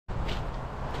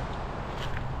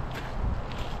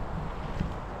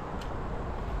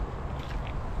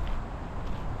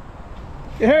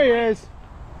Here he is.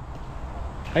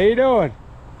 How you doing?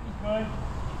 Good.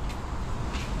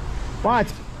 Wow,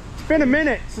 it's been a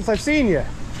minute since I've seen you.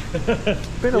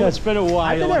 It's been a while.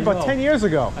 I've been there about 10 years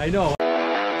ago. I know.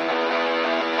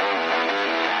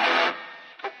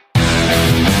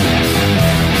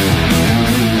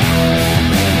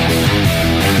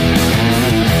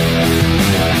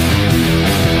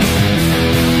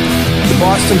 The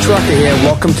Boston Trucker here.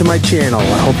 Welcome to my channel.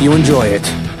 I hope you enjoy it.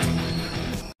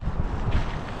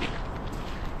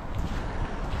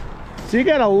 So you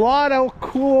got a lot of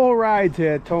cool rides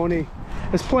here, Tony.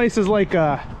 This place is like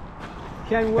a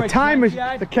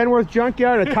the Kenworth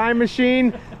Junkyard, a time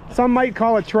machine. Some might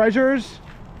call it treasures.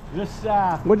 This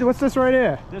What's this right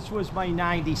here? This was my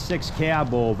 '96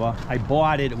 cab over. I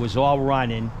bought it. It was all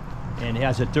running, and it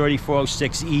has a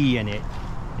 3406E in it.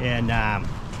 And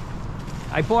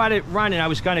I bought it running. I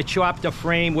was going to chop the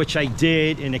frame, which I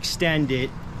did, and extend it.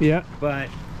 Yeah. But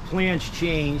plans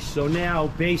changed, so now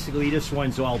basically this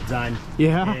one's all done.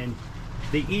 Yeah. And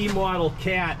the E model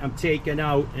cat I'm taking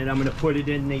out, and I'm going to put it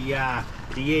in the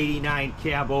 '89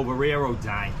 cab over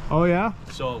Aerodyne. Oh yeah.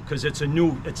 So because it's a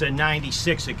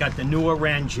 '96, it got the newer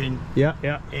engine. Yeah,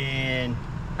 yeah. And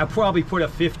I'll probably put a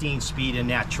 15-speed in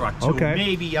that truck too. Okay.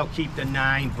 Maybe I'll keep the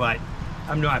 9, but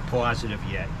I'm not positive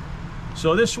yet.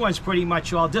 So this one's pretty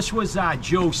much all. This was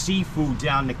Joe Seafood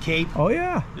down the Cape. Oh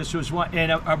yeah. This was one,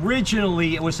 and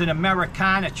originally it was an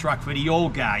Americana truck for the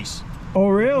old guys. Oh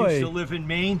Who really? used to live in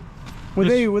Maine. Were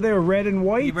they red and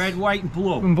white? Red, white, and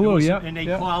blue. And blue, yeah. And they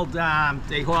hauled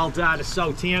out of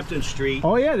Southampton Street.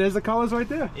 Oh yeah, there's the colors right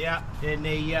there. Yeah, and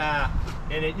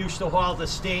it used to haul the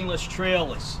stainless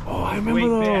trailers. Oh, I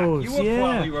remember those. You will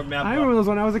probably remember. I remember those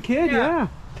when I was a kid. Yeah.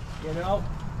 You know.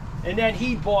 And then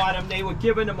he bought them. They were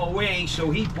giving them away, so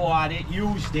he bought it,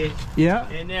 used it. Yeah.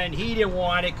 And then he didn't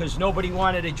want it because nobody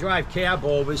wanted to drive cab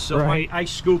overs, so right. I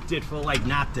scooped it for like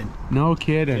nothing. No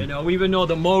kidding. You know, even though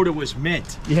the motor was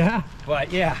mint. Yeah.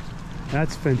 But yeah.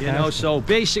 That's fantastic. You know, so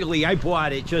basically I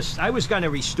bought it I was going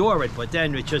to restore it, but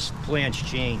then plans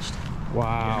changed.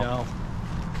 Wow. You know.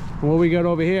 What we got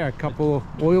over here? A couple of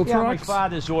oil trucks? My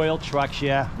father's oil trucks,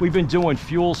 yeah. We've been doing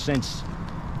fuel since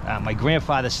my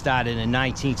grandfather started in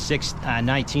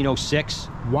 1906.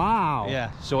 Wow.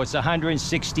 Yeah, so it's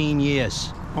 116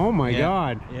 years. Oh my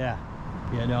God. Yeah.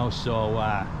 You know, so,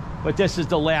 but this is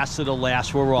the last of the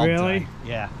last. We're all really? done.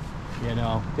 Yeah. You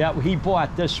know, he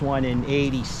bought this one in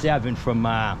 '87 from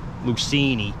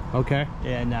Lucini. Okay.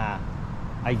 And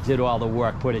I did all the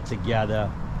work, put it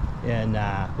together. And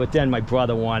but then my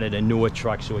brother wanted a newer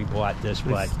truck, so he bought this.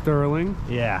 But Sterling.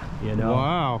 Yeah, you know.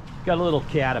 Wow. Got a little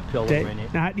Caterpillar in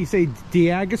it. Now, you say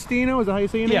D'Agostino? Is that how you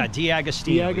say your name? Yeah,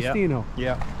 D'Agostino. D'Agostino.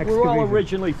 Yeah. We're all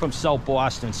originally from South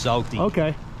Boston, Southie.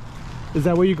 Okay. Is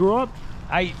that where you grew up?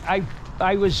 I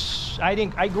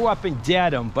grew up in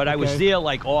Dedham, but I was there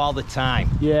like all the time.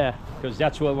 Yeah. Because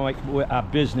that's where our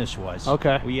business was.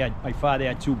 Okay. My father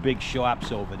had 2 big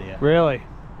shops over there. Really?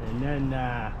 And then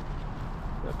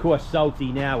of course,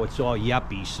 Southie now, it's all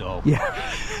yuppie, so. Yeah,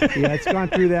 yeah, it's gone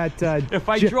through that. If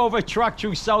I drove a truck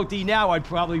through Southie now, I'd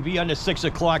probably be on the 6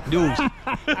 o'clock news.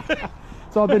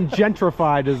 It's all been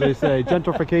gentrified, as they say,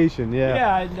 gentrification,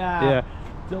 yeah. Yeah,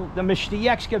 and the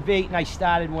excavating I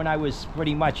started when I was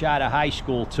pretty much out of high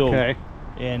school, too. Okay.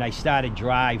 And I started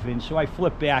driving, so I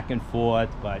flipped back and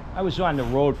forth, but I was on the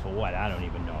road for what, I don't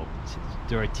even know,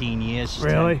 13 years.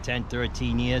 Really? 10,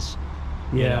 13 years.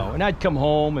 Yeah. You know, and I'd come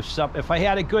home if I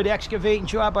had a good excavating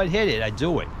job, I'd hit it. I'd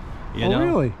do it. You know?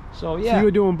 Really? So yeah. So you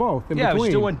were doing both in between? I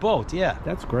was doing both. Yeah.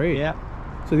 That's great. Yeah.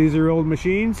 So these are your old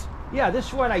machines? Yeah.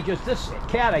 This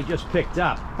cat I just picked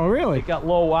up. Oh really? It got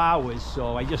low hours,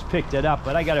 so I just picked it up.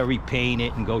 But I got to repaint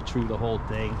it and go through the whole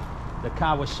thing. The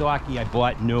Kawasaki I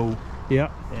bought new. Yeah.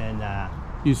 And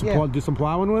you do some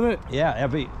plowing with it? Yeah,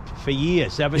 for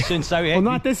years, ever since I had. Well,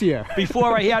 not this year.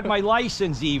 Before I had my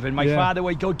license, even my father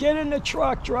would go, "Get in the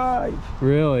truck, drive."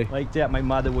 Really? Like that, my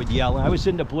mother would yell. I was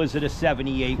in the blizzard of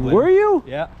 '78. Were you?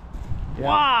 Yeah.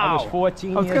 Wow. I was 14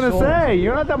 years old. I was gonna say,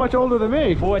 you're not that much older than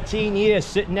me. 14 years,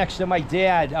 sitting next to my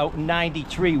dad out in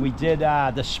 '93. We did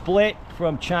the split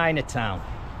from Chinatown.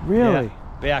 Really?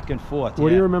 Yeah, back and forth. What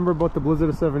do you remember about the blizzard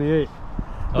of '78?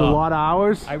 A lot of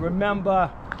hours? I remember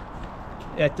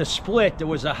at the split, there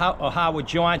was a Howard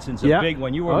Johnson's, a big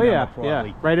one. You remember probably.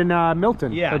 Yeah. Right in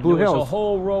Milton, yeah, Blue there Hills. was a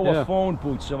whole row of phone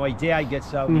booths. So my dad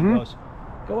gets out and he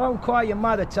Go out and call your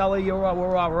mother, tell her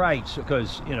we're all right,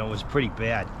 because, you know, it was pretty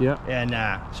bad. Yeah. And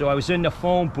so I was in the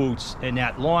phone booths in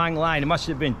that long line. It must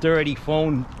have been 30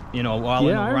 phone, you know, all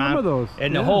in a round. I remember those.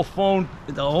 And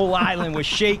the whole island was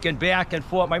shaking back and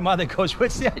forth. My mother goes,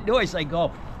 "What's that noise?" I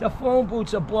go, "The phone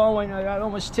booths are blowing. I'm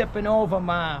almost tipping over,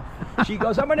 Ma." She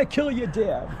goes, "I'm gonna kill your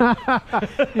dad."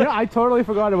 Yeah, I totally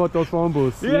forgot about those phone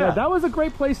booths. Yeah. That was a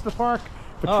great place to park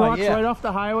the trucks right off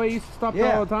the highway. I used to stop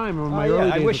there all the time. In my early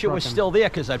days I wish it of was trucking. still there,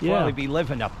 because I'd probably be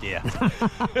living up there.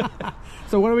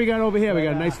 So what do we got over here? We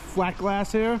got a nice flat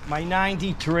glass here. My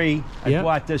 93, I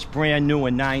bought this brand new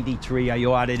in 93. I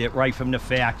ordered it right from the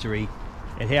factory.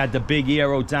 It had the big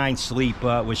Aerodyne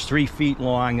sleeper. It was 3 feet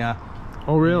longer.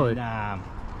 Oh, really?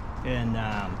 And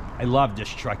I love this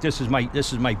truck. This is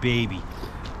my baby.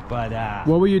 But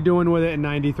what were you doing with it in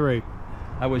 93?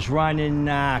 I was running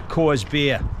Coors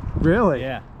beer. Really?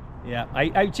 Yeah.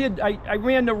 I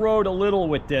ran the road a little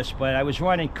with this, but I was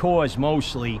running Coors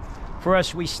mostly.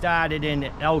 First, we started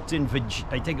in Elkton, Virginia.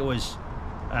 I think it was,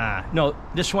 no,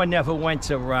 this one never went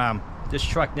to, this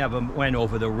truck never went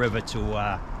over the river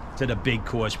to the big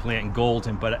Coors plant in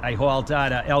Golden, but I hauled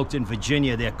out of Elkton,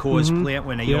 Virginia, their Coors plant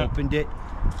when they opened it.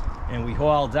 And we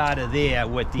hauled out of there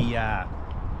with the,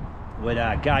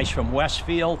 guys from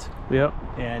Westfield. Yep.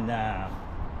 And,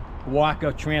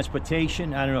 Walker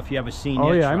Transportation. I don't know if you ever seen. Oh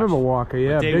their yeah, I remember Walker.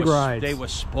 Yeah, big rides. They were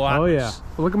spotless. Oh yeah.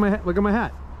 Well, look at my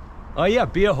hat. Oh yeah,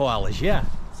 beer haulers. Yeah.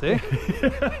 See?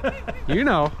 You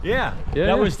know. Yeah.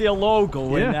 That was their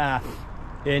logo.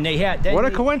 And they had. What a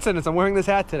coincidence! I'm wearing this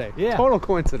hat today. Yeah. Total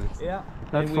coincidence. Yeah.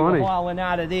 That's and funny. We were hauling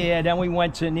out of there. Then we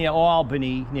went to near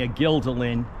Albany, near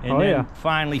Guilderland, and then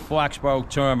finally Foxborough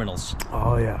Terminals.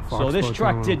 Oh yeah. So this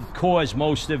truck did Coors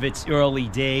most of its early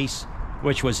days,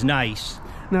 which was nice.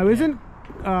 Now, isn't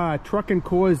trucking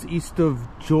Coors east of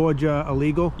Georgia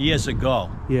illegal? Years ago.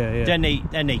 Yeah. Then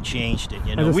they changed it.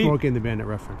 You know, as a Smokey and the Bandit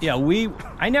reference. Yeah,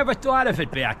 I never thought of it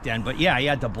back then, but yeah, he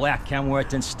had the black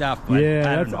Kenworth and stuff. But yeah,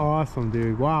 that's awesome,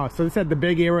 dude. Wow. So this had the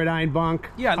big Aerodyne bunk.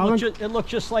 Yeah, it looked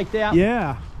just like that.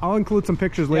 Yeah, I'll include some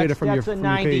pictures later from your page. That's a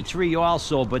 93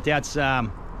 also, but that's a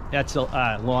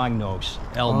long nose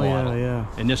L model. Yeah.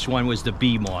 And this one was the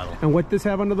B model. And what does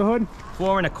have under the hood?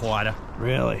 4 1/4.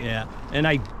 Really? Yeah. And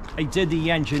I did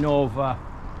the engine over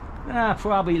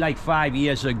probably like 5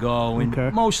 years ago, and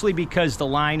mostly because the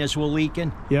liners were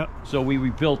leaking. Yep. So we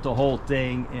rebuilt the whole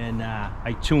thing, and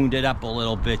I tuned it up a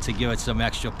little bit to give it some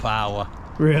extra power.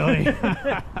 Really?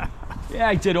 Yeah,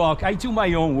 I do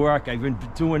my own work. I've been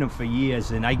doing them for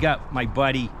years, and I got my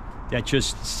buddy that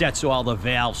just sets all the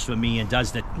valves for me and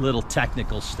does the little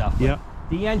technical stuff. Yep.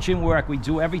 The engine work, we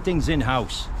do everything's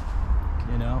in-house,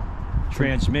 you know.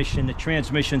 The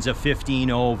transmissions are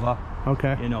 15 over.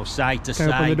 Okay. You know, side to side.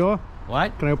 Can I open the door?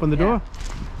 What? Can I open the door?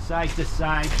 Side to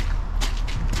side.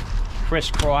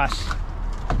 Crisscross.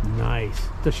 Nice.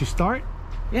 Does she start?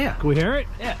 Yeah. Can we hear it?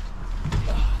 Yeah.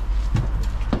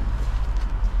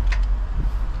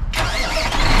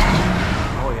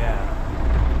 Oh yeah.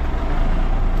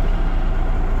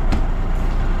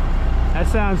 That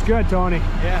sounds good, Tony.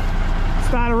 Yeah.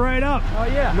 Started right up. Oh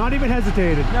yeah. Not even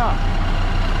hesitated. No.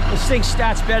 This thing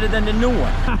starts better than the new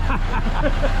one.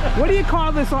 What do you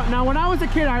call this? Now, when I was a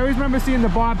kid, I always remember seeing the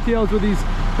bobtails with these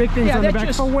big things on the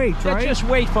back for weight, right? That's just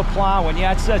weight for plowing.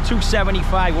 Yeah, it's a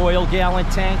 275 oil gallon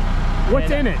tank.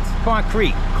 What's in it?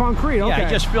 Concrete. Concrete, okay. Yeah, I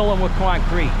just fill them with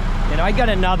concrete. You know, I got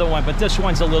another one, but this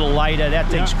one's a little lighter. That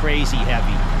thing's crazy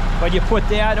heavy. But you put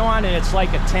that on, and it's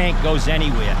like a tank, goes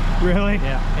anywhere. Really?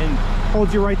 Yeah. And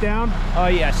holds you right down? Oh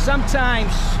yeah,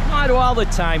 sometimes, not all the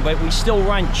time, but we still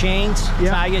run chains,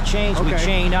 tire chains. We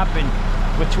chain up, and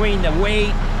between the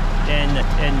weight and the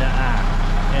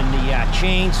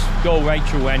chains go right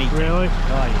through anything. Really?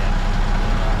 Oh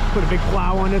yeah. Put a big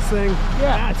plow on this thing?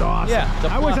 Yeah. That's awesome. Yeah.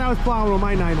 I wish I was plowing with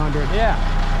my 900. Yeah.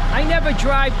 I never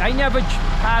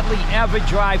hardly ever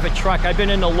drive a truck. I've been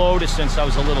in the loader since I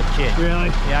was a little kid.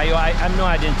 Really? Yeah, I'm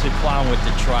not into plowing with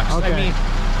the trucks. Okay. I mean,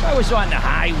 I was on the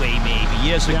highway maybe.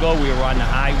 Years ago we were on the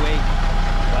highway.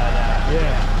 But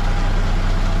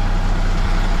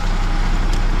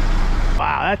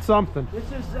wow, that's something.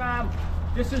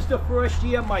 This is the first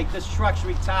year, Mike. This truck's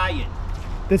retired.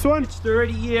 This one? It's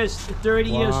 30 years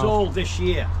old this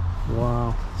year.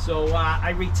 Wow. So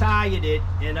I retired it,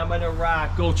 and I'm gonna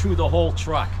go through the whole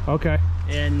truck. Okay.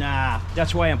 And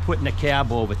that's why I'm putting the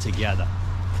cab over together.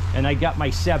 And I got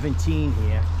my 17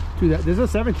 here. Dude, this is a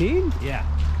 17? Yeah.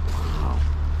 Wow.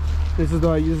 This is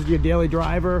your daily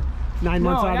driver, 9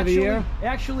 months out of the year?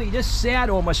 Actually, this sat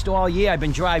almost all year. I've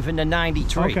been driving the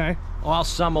 93. Okay. All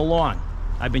summer long.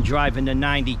 I've been driving the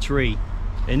 93.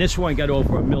 And this one got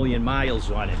over 1 million miles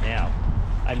on it now.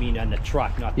 I mean, on the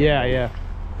truck, not the road.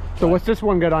 So what's this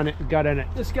one got in it?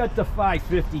 It's got the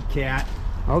 550 cat.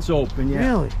 Oh, it's open, yeah.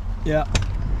 Really? Yeah.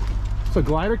 It's a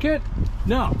glider kit?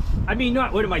 No. I mean,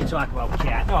 not, what am I talking about,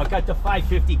 cat? No, I got the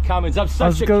 550 Cummins. I'm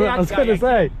such a cat guy. I was gonna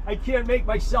say. I can't make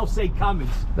myself say Cummins.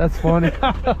 That's funny.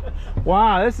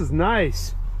 Wow, this is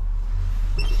nice.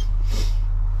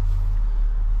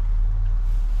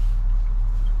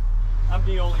 I'm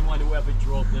the only one who ever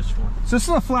drove this one. So this is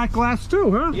a flat glass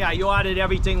too, huh? Yeah, you ordered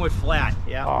everything with flat.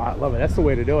 Yeah. Oh, I love it. That's the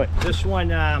way to do it. This one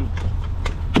got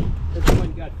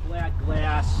flat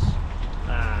glass.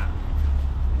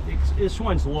 This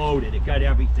one's loaded. It got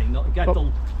everything. It got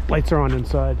the lights are on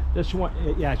inside. This one,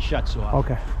 yeah, it shuts off.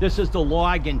 Okay. This is the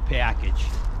login package.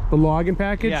 The login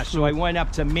package? Yeah. So I went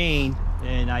up to Maine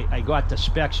and I got the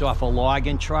specs off a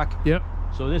login truck. Yep.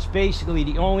 So this basically,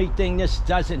 the only thing this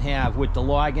doesn't have, what the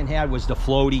login had, was the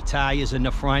floaty tires in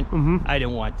the front. I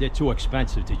didn't want, they're too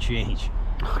expensive to change.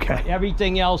 Okay. But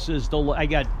everything else is I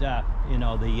got, you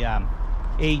know, the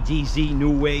ADZ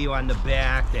New Way on the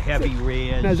back, the heavy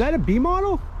rears. Now, is that a B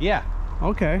model? Yeah.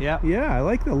 Okay. Yeah. Yeah, I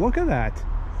like the look of that.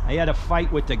 I had a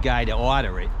fight with the guy to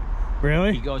order it.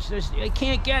 Really? He goes, I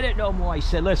can't get it no more. I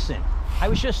said, listen, I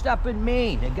was just up in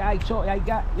Maine. The guy told,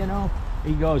 you know,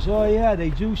 he goes, oh yeah,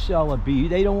 they do sell a B.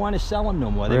 They don't want to sell them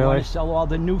no more. They want to sell all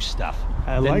the new stuff.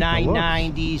 I the like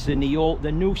 990s and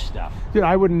the new stuff. Dude,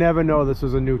 I would never know this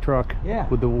was a new truck. Yeah.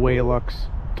 With the way it looks.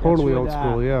 Totally old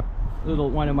school, yeah.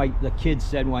 One of the kids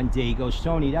said one day, he goes,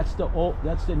 Tony, that's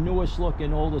the newest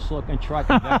looking, oldest looking truck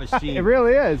I've ever seen. It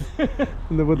really is.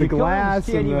 With the glass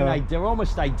and they're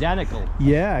almost identical.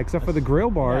 Yeah, except for the grill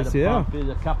bars, yeah. The bump is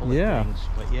a couple of things,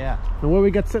 but yeah. And what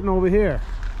we got sitting over here?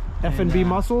 F&B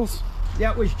muscles?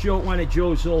 That was one of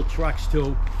Joe's old trucks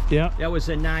too. Yeah. That was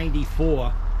a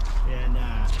 94. And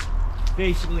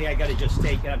basically I gotta just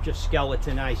take it, I'm just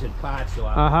skeletonizing parts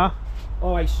off.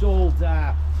 Oh, I sold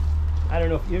I don't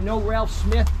know if you know Ralph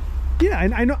Smith. Yeah,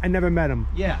 I know. I never met him.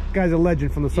 Yeah, guy's a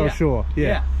legend from the South Shore.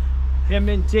 Yeah. Him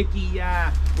and Dickie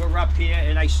were up here,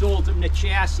 and I sold him the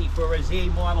chassis for his A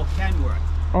model Kenworth.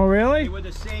 Oh, really? They were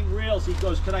the same rails. He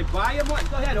goes, "Could I buy him one?"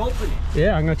 Go ahead, open it.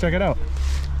 Yeah, I'm gonna check it out.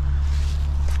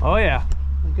 Oh yeah,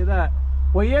 look at that.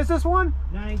 What year is this one?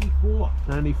 94.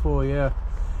 94, yeah.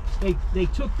 They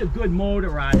took the good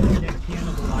motor out of it and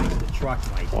cannibalized the truck,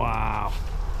 like. Wow.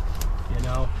 You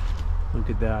know. Look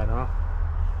at that, huh?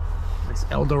 Nice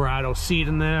Eldorado seat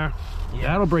in there. Yeah,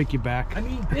 that'll break your back. I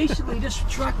mean, basically, this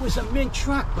truck was a mint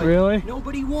truck, but really?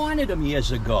 Nobody wanted them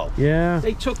years ago. Yeah.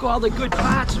 They took all the good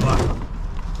parts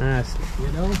off. Nice. You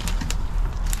know?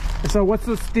 So what's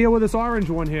the deal with this orange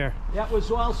one here? That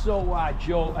was also a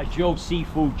Joe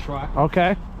Seafood truck.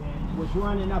 Okay. And it was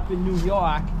running up in New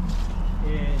York.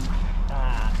 And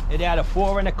it had a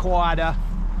 4 1/4.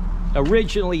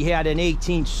 Originally had an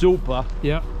 18 Super.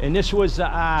 Yep. And this was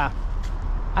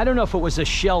I don't know if it was a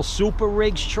Shell Super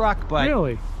Rigs truck, but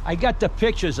really, I got the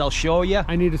pictures. I'll show you.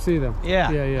 I need to see them.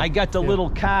 Yeah. I got the little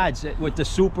cards with the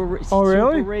Super Rigs. Oh,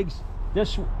 really? Super Rigs.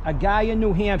 A guy in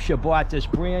New Hampshire bought this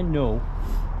brand new,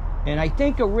 and I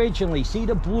think originally, see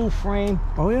the blue frame?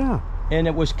 Oh yeah. And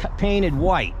it was painted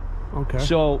white. Okay.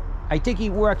 So I think he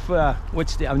worked for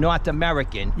North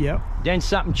American. Yep. Then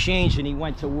something changed, and he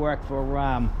went to work for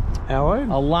Allied?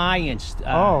 Alliance.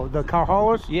 The car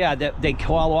haulers? Yeah, they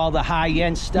haul all the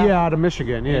high-end stuff. Yeah, out of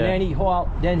Michigan. Yeah. And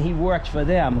then he worked for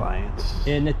them. Alliance.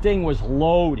 And the thing was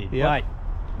loaded. Yep. But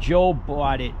Joe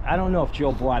bought it. I don't know if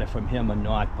Joe bought it from him or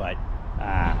not, but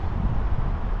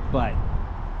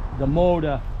the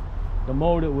motor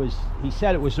was, he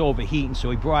said it was overheating, so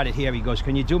he brought it here. He goes,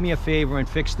 "Can you do me a favor and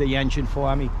fix the engine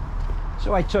for me?"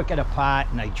 So I took it apart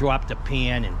and I dropped the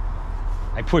pan and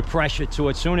I put pressure to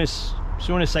it. Soon as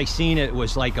I seen it, it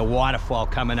was like a waterfall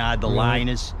coming out of the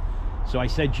liners. So I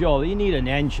said, "Joe, you need an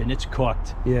engine, it's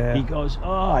cooked." Yeah. He goes,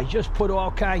 "Oh, I just put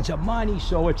all kinds of money."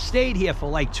 So it stayed here for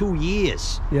like 2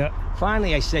 years. Yeah.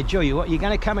 Finally, I said, "Joe, you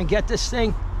gonna come and get this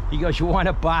thing?" He goes, "You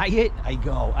wanna buy it?" I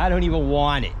go, "I don't even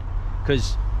want it."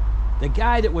 Because the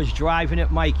guy that was driving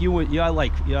it, Mike, you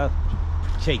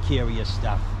take care of your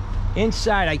stuff.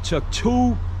 Inside, I took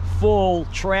 2 full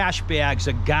trash bags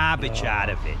of garbage out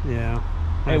of it. Yeah.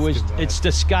 It's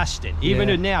disgusting.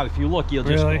 Even now, if you look, you'll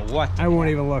just go, "What?" I won't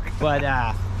even look. But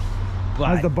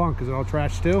how's the bunk? Is it all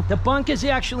trash too? The bunk is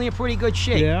actually in pretty good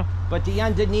shape. Yeah. But the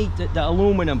underneath, the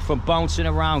aluminum from bouncing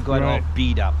around got all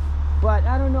beat up. But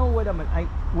I don't know what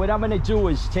I'm gonna do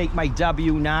is take my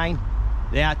W9,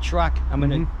 that truck. I'm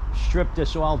gonna strip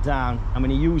this all down. I'm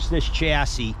gonna use this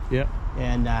chassis. Yep.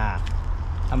 And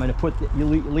I'm gonna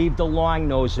leave the long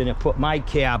nose in it, put my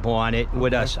cab on it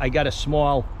with us. I got a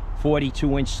small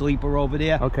 42-inch sleeper over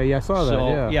there. Okay, yeah, I saw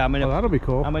that. Yeah, I'm gonna. that'll be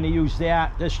cool. I'm gonna use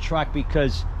this truck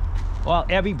because Well,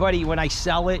 everybody, when I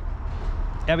sell it,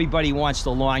 everybody wants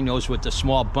the long nose with the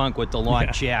small bunk with the long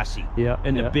chassis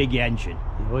and the big engine.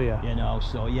 Oh yeah. You know,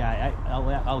 so yeah,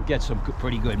 I'll get some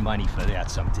pretty good money for that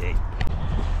someday.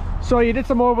 So you did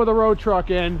some over the road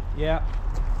trucking. Yeah.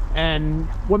 And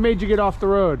what made you get off the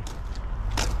road?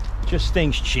 Just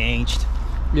things changed.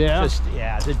 Yeah. Just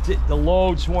the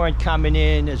loads weren't coming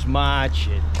in as much.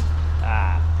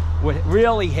 And, what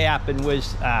really happened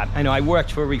was, I know I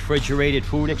worked for Refrigerated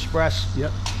Food Express.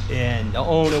 Yep. And the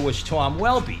owner was Tom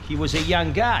Welby. He was a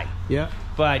young guy. Yeah.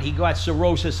 But he got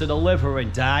cirrhosis of the liver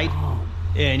and died. Oh.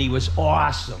 And he was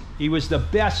awesome. He was the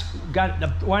best,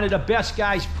 one of the best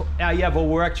guys I ever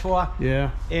worked for.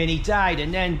 Yeah. And he died,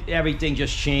 and then everything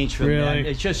just changed from then.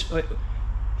 It's just,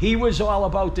 he was all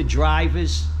about the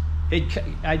drivers.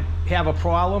 I'd have a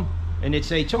problem, and they'd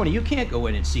say, Tony, you can't go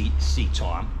in and see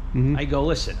Tom. Mm-hmm. I go,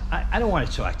 listen, I don't want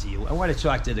to talk to you. I want to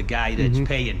talk to the guy that's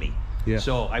paying me. Yeah.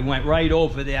 So I went right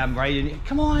over them, right in.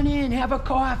 Come on in, have a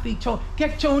coffee.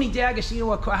 Get Tony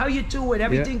D'Agostino a coffee. How you doing?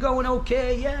 Everything going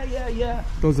okay? Yeah.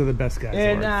 Those are the best guys.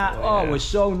 And it was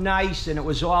so nice, and it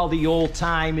was all the old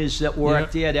timers that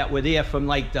worked there that were there from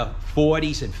like the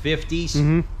 40s and 50s.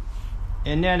 Mm-hmm.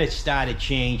 And then it started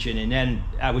changing, and then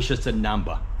I was just a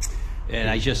number. And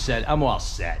I just said, I'm all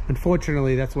set.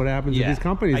 Unfortunately, that's what happens with these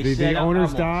companies. The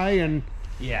owners die, and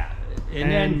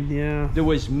then there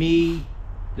was me.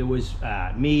 There was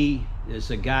me. There's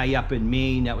a guy up in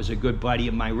Maine that was a good buddy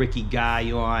of mine, Ricky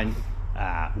Guyon,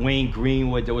 Wayne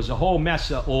Greenwood. There was a whole mess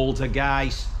of older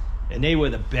guys, and they were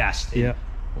the best. And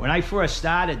when I first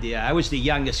started there, I was the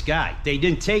youngest guy. They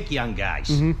didn't take young guys.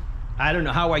 Mm-hmm. I don't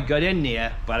know how I got in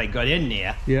there, but I got in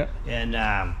there. Yeah.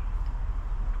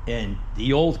 And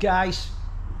the old guys,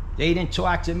 they didn't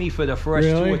talk to me for the first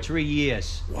 2 or 3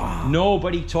 years. Wow.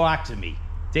 Nobody talked to me.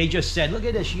 They just said, look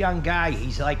at this young guy.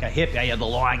 He's like a hippie. I had the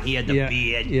long hair, the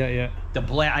beard. Yeah.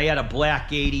 I had a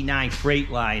black 89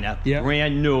 Freightliner,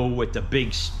 brand new with the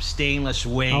big stainless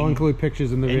wing. I'll include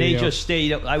pictures in the video. And they just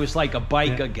stayed, I was like a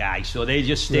biker guy, so they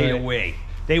just stayed away.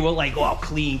 They were like, oh,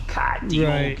 clean cut, the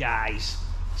old guys.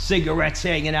 Cigarettes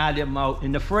hanging out of their mouth.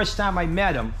 And the first time I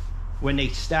met them, when they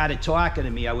started talking to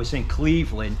me, I was in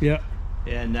Cleveland. Yeah.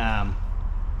 And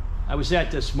I was at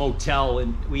this motel,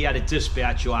 and we had a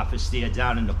dispatch office there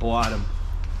down in the bottom.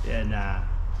 And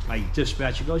my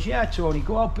dispatcher goes, yeah, Tony,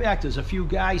 go out back. There's a few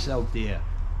guys out there.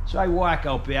 So I walk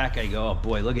out back. I go, oh,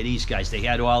 boy, look at these guys. They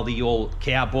had all the old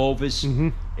cab overs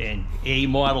and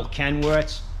A-model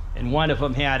Kenworths. And one of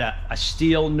them had a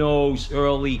steel nose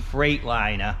early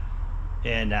Freightliner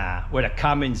and with a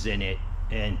Cummins in it.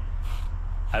 And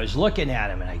I was looking at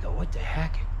him, and I go, what the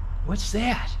heck? What's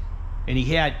that? And he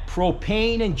had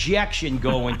propane injection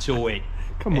going to it.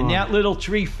 Come on. And that little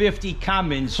 350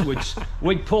 Cummins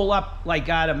would pull up like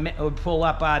out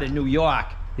of New York.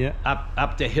 Yeah.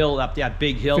 Up the hill, up that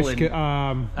big hill, up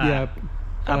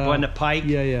on the pike.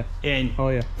 Yeah. And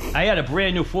I had a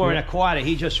brand new 4 1/4.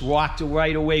 He just walked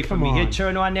right away from me. He'd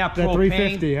turn on that propane.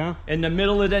 350, huh? In the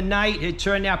middle of the night, he'd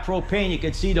turn that propane. You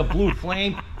could see the blue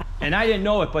flame, and I didn't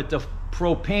know it, but the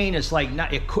propane is like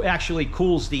it actually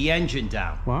cools the engine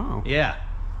down. Wow. Yeah.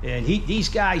 And these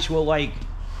guys were like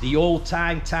the old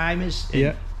timers.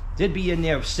 Yeah. They'd be in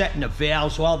there setting the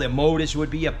valves, all their motors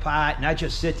would be apart, and I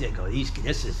just sit there and go,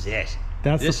 this is it.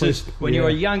 This is when you're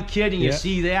a young kid and you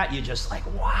see that, you're just like,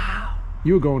 wow.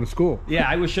 You were going to school. Yeah,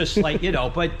 I was just like,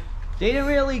 but they didn't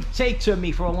really take to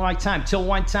me for a long time. Till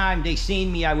one time they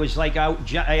seen me, I was like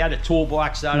out, I had a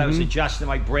toolbox out, I was adjusting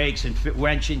my brakes and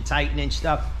wrenching, tightening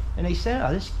stuff. And they said,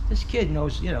 oh, this kid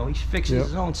knows, he fixes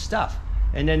his own stuff.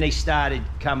 And then they started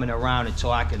coming around and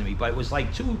talking to me. But it was like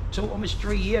almost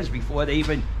 3 years before they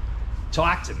even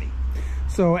talked to me.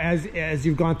 So as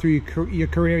you've gone through your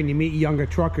career and you meet younger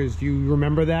truckers, do you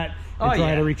remember that and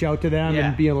try to reach out to them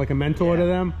and be like a mentor to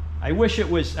them? I wish it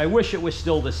was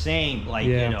still the same, like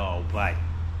but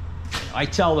I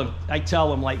tell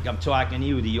them like I'm talking to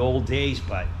you the old days,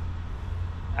 but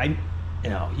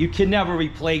you can never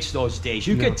replace those days.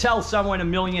 You could tell someone a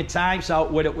million times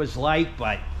what it was like,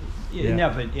 but you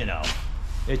never,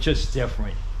 it's just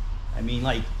different. I mean,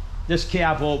 like this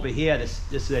cab over here, this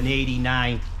is an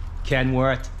 89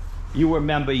 Kenworth. You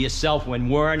remember yourself when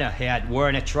Werner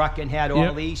Truckin had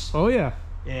all these? Oh yeah.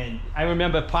 And I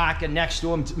remember parking next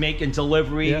to him making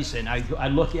deliveries, and I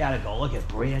look at it and go, look at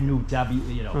brand new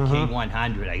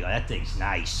K100. I go, that thing's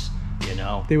nice.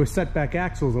 They were setback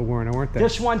axles at Werner, weren't they?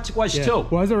 This one was too.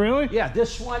 Was it really? Yeah,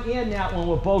 this one and that one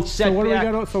were both setback. So what do we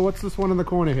got? So what's this one in the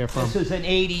corner here from? This is an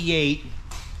 88.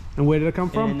 And where did it come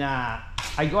from? And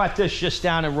I got this just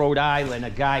down in Rhode Island. A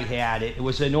guy had it. It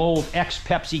was an old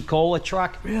ex-Pepsi Cola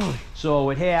truck. Really? So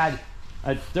it had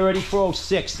a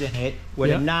 3406 in it with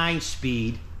Yep. a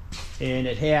 9-speed, and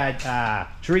it had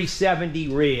 370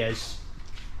 rears.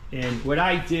 And what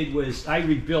I did was I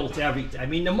rebuilt everything. I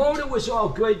mean, the motor was all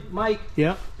good, Mike.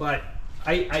 Yeah. But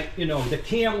you know, the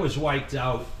cam was wiped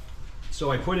out,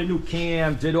 so I put a new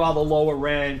cam, did all the lower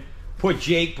end, put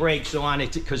Jake brakes on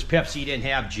it because Pepsi didn't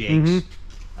have Jakes.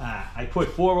 I put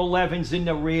 411s in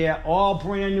the rear, all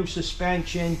brand new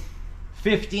suspension,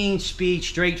 15 speed,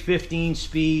 straight 15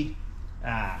 speed.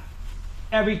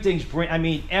 Everything's brand. I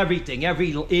mean, everything,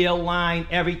 every air line,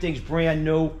 everything's brand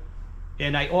new.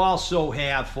 And I also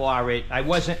have for it, I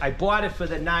bought it for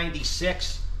the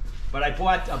 96, but I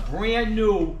bought a brand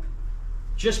new,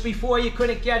 just before you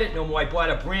couldn't get it no more, I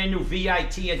bought a brand new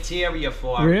VIT interior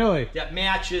for it. Really? That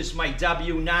matches my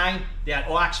W9, that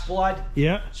Oxblood.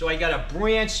 Yeah. So I got a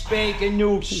brand spanking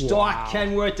new stock Wow.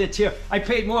 Kenworth interior. I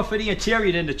paid more for the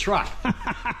interior than the truck.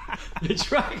 The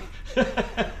truck.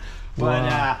 But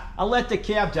Wow. I'll let the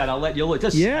cab down. I'll let you look.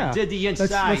 This, Yeah. I did the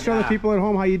inside. Let's show the people at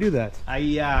home how you do that.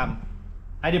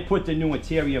 I didn't put the new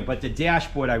interior, but the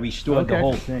dashboard I restored the Okay.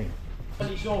 whole thing.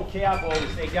 These old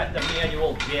cabos, they got the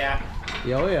manual jack.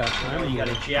 Oh yeah. You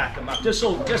gotta jack them up.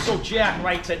 This'll jack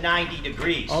right to 90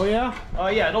 degrees. Oh yeah. Oh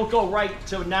yeah, it'll go right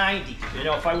to 90. You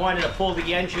know, if I wanted to pull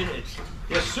the engine,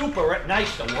 it's super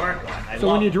nice to work on.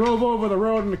 So when you drove over the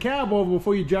road in the cab over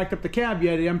before you jacked up the cab, you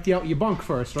had to empty out your bunk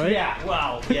first, right? Yeah,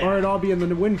 well, yeah. Or it'd all be in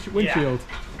the windshield.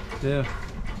 Yeah.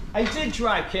 I did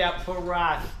drive cab for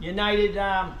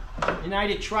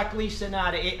United Truck Leasing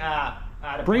out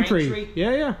of Braintree.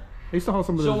 Yeah, yeah. I used to haul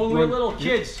some of So those. when we were little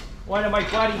kids, one of my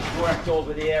buddies worked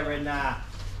over there, and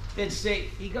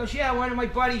he goes, yeah, one of my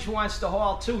buddies wants to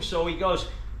haul too. So he goes,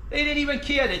 they didn't even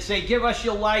care. They'd say, give us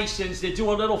your license. They'd do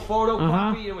a little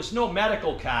photocopy. There was no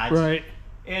medical cards. Right.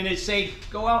 And they'd say,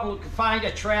 go out and find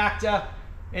a tractor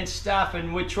and stuff,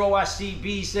 and we'd throw our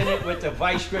CBs in it with the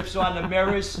vice grips on the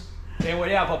mirrors. And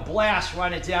we'd have a blast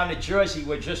running down to Jersey.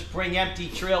 We'd just bring empty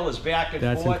trailers back and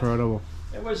That's forth. incredible.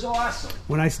 It was awesome.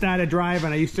 When I started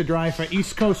driving, I used to drive for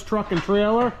East Coast Truck and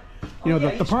Trailer. You know,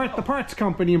 the parts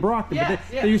company in Brockton. Yeah, but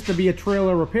yeah. There used to be a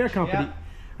trailer repair company. Yeah.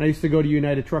 And I used to go to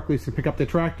United Truck Lease and pick up the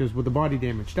tractors with the body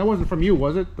damage. That wasn't from you,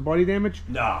 was it? The body damage?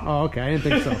 No. Oh, okay. I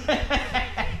didn't think so.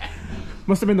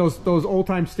 Must have been those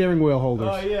old-time steering wheel holders.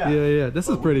 Oh, yeah. Yeah, yeah. This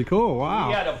is pretty cool. Wow.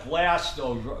 We had a blast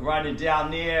though, running down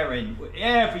there, and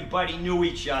everybody knew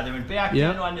each other. And back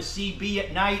Yeah. then on the CB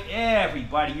at night,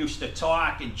 everybody used to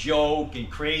talk and joke and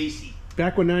crazy.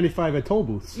 Back when 95 had toll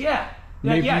booths. Yeah.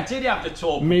 Yeah, it did have the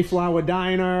toll booth. Mayflower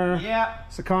Diner. Yeah.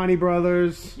 Sakani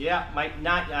Brothers. Yeah,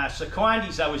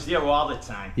 Secondi's, I was there all the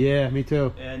time. Yeah, me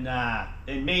too. And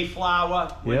in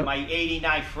Mayflower, with Yep. my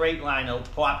 89 Freightliner,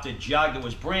 popped a jug. It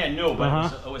was brand new,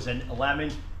 but it was a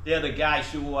lemon. They're the guys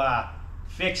who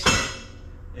fixed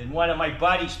it. And one of my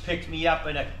buddies picked me up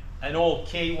in an old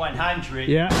K100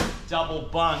 Yeah. double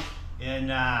bunk, and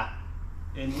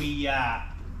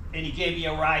he gave me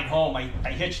a ride home. I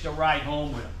hitched a ride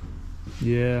home with him.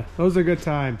 Yeah, those are good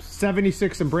times.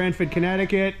 76 in Branford,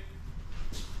 Connecticut.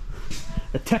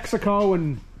 The Texaco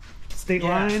and State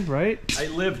Line, right? I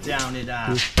lived down at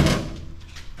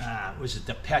was it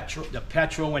the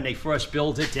Petrol when they first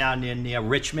built it down in near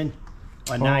Richmond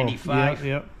on 95.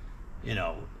 Yep. You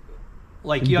know,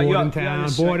 like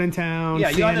Bordentown, Yeah,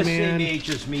 you're the Sandman. same age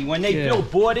as me. When they built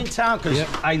Bordentown, because Yep.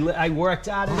 I worked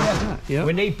out of there. Yep.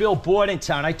 When they built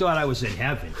Bordentown, I thought I was in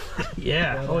heaven.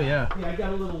 Yeah. Oh yeah. Yeah, I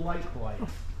got a little light for you.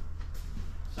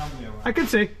 Somewhere around. I can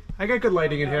see. I got good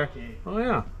lighting in here. Okay. Oh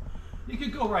yeah. You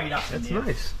could go right up in That's there.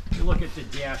 nice. You look at the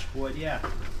dashboard, yeah.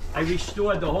 I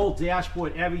restored the whole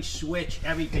dashboard, every switch,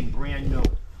 everything brand new.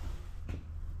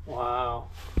 Wow.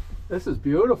 This is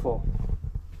beautiful.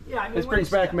 Yeah, I mean, This brings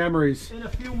back memories. in a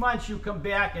few months you come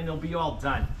back and it'll be all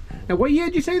done. Now, what year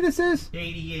did you say this is?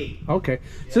 88. Okay.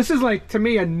 So this is like, to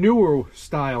me, a newer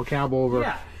style cab over.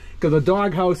 Yeah. Because the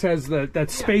doghouse has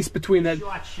that space between that.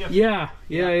 Short shift. Yeah.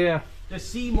 The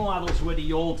C models were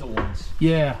the older ones.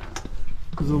 Yeah.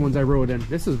 Those are the ones I rode in.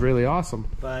 This is really awesome.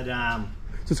 But,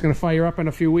 So it's going to fire up in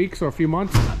a few weeks or a few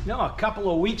months? no, a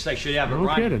couple of weeks I should have it No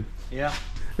running. kidding. Yeah.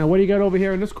 Now, what do you got over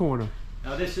here in this corner?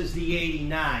 Now this is the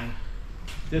 89.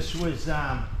 This was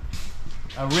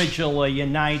originally a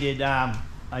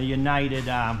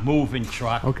United moving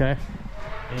truck. Okay.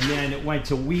 And then it went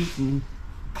to Wheaton.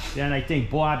 Then I think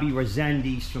Bobby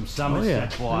Resendiz from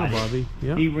Somerset bought I know it. Bobby.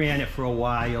 Yeah. He ran it for a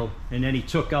while, and then he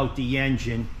took out the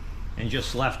engine and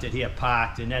just left it here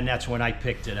parked, and then that's when I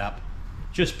picked it up.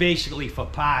 Just basically for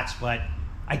parts, but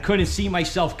I couldn't see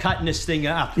myself cutting this thing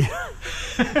up.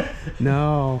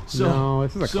 No, no,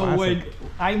 this is a so classic. when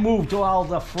I moved all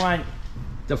the front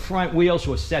wheels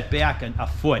were set back a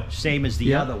foot, same as the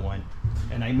Yeah. other one.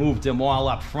 and I moved them all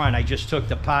up front. I just took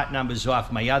the part numbers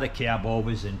off my other cab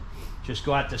overs and just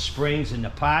got the springs and the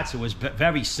parts. It was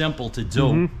very simple to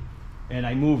do. And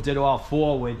I moved it all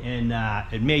forward, and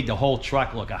it made the whole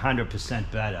truck look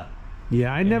 100% better.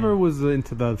 Yeah, I never was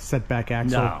into the setback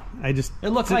axle. No. It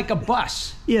looked like a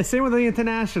bus. Yeah, same with the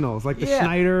Internationals, like the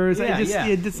Schneiders.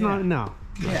 It's not, no.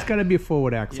 Yeah. It's got to be a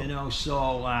forward axle. You know,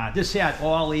 so this had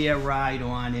all air ride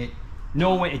on it.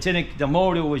 No, it didn't. The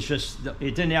motor was just.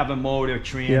 It didn't have a motor,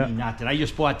 tranny, nothing. I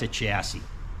just bought the chassis.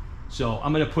 So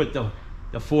I'm gonna put the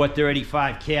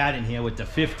 435 cat in here with the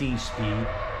 15 speed.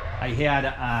 I had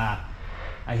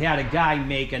a guy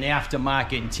make an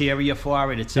aftermarket interior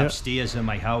for it. It's upstairs in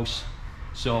my house.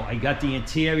 So I got the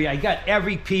interior. I got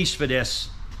every piece for this,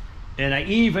 and I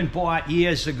even bought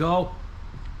years ago,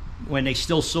 when they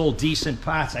still sold decent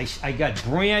parts, I got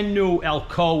brand new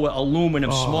Alcoa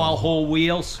aluminum small hole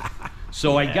wheels.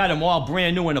 So I got them all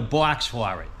brand new in a box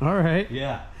for it. All right.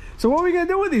 Yeah. So what are we gonna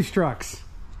do with these trucks?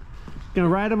 Gonna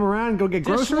ride them around and go get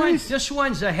groceries? This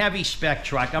one's a heavy spec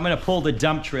truck. I'm gonna pull the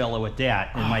dump trailer with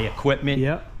that and my equipment.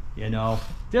 Yep. You know,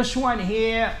 this one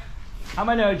here, I'm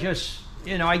gonna just,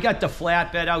 you know, I got the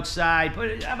flatbed outside,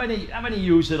 but I'm gonna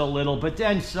use it a little. But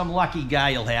then some lucky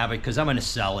guy will have it because I'm gonna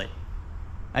sell it.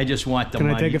 I just want the money.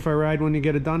 Can I take it for a ride when you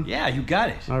get it done? Yeah, you got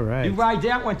it. All right. You ride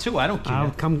that one too. I don't care.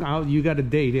 I'll come out. You got a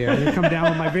date here. I'll come down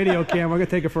with my video camera. We're gonna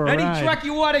take it for a ride. Any truck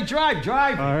you want to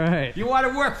drive. All right. You want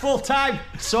to work full time?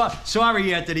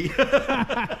 Sorry, Anthony.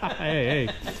 hey,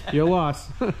 your loss.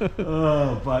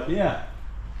 But yeah.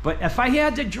 But if I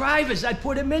had the drivers, I'd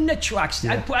put them in the trucks.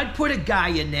 Yeah. I'd put a guy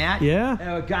in that.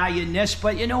 Yeah. A guy in this.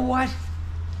 But you know what?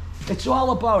 It's all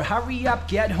about hurry up,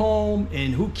 get home,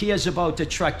 and who cares about the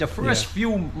truck? The first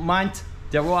few months,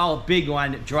 they're all big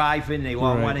on driving. They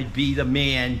all want to be the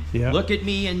man. Yeah. Look at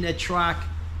me in the truck.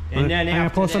 And then I'm gonna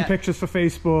after post that, some pictures for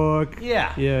Facebook.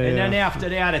 Yeah. And then after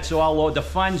that, it's all the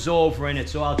fun's over, and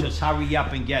it's all just hurry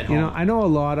up and get home. You know, I know a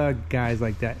lot of guys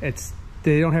like that.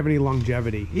 They don't have any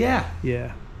longevity. Yeah.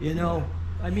 Yeah. You know,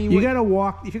 I mean, you gotta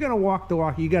walk. If you're gonna walk the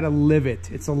walk, you gotta live it.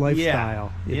 It's a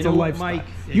lifestyle. Yeah. It's you know a what, lifestyle. Mike?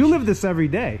 You live this every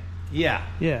day. Yeah.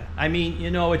 Yeah. I mean,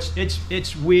 you know,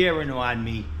 it's wearing on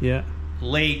me. Yeah.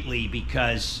 Lately,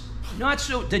 because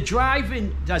the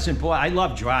driving doesn't bother. I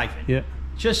love driving. Yeah.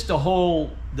 Just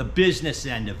the business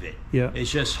end of it. Yeah.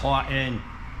 It's just hard, and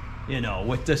you know,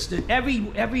 with this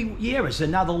every year is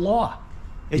another law.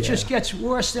 It just gets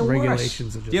worse and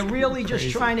Regulations worse. are just They're really crazy.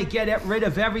 just trying to get rid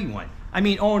of everyone. I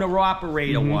mean,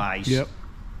 owner-operator wise. Yep.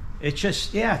 It's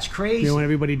just, it's crazy. You want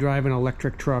everybody driving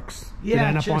electric trucks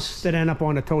that end up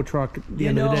on a tow truck at the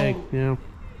end of the day.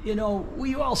 You know,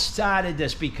 we all started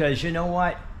this because, you know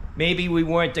what? Maybe we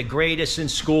weren't the greatest in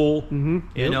school,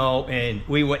 you know, and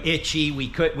we were itchy. We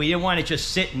didn't want to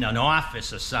just sit in an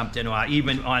office or something, or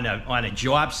even on a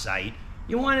job site.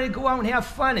 You wanted to go out and have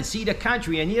fun and see the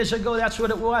country. And years ago, that's what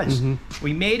it was.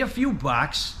 We made a few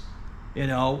bucks. You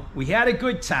know, we had a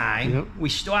good time. Yep. We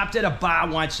stopped at a bar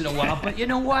once in a while, but you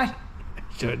know what?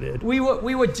 Sure did. We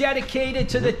were dedicated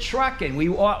to the trucking. We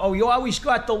always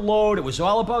got the load. It was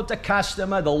all about the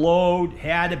customer. The load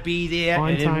had to be there on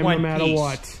and time, in one no matter piece.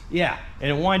 what. Yeah,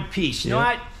 in one piece. Yep.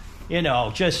 Not, you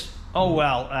know, just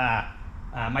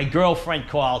my girlfriend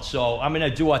called, so I'm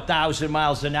gonna do 1,000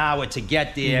 miles an hour to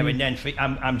get there, and then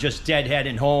I'm just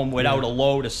deadheading home without a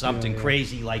load or something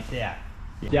crazy like that.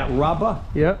 That rubber.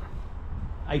 Yep.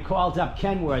 I called up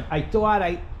Kenworth. I thought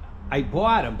I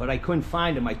bought them, but I couldn't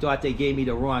find them. I thought they gave me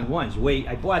the wrong ones.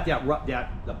 I bought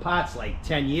the parts like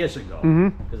 10 years ago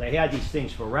because I had these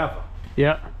things forever.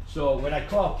 Yeah. So when I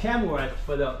called Kenworth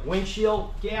for the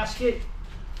windshield gasket,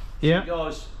 he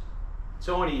goes,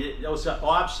 Tony, those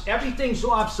are everything's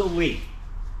obsolete.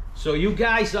 So you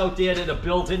guys out there that are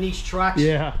building these trucks,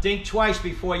 think twice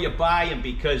before you buy them,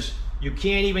 because you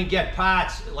can't even get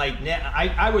parts. Like,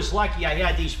 I was lucky. I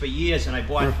had these for years, and I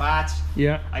bought parts.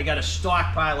 Yeah. I got a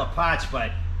stockpile of parts,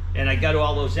 and I got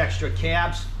all those extra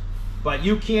cabs. But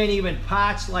you can't even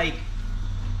parts like,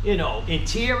 you know,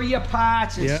 interior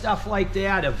parts and stuff like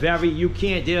that are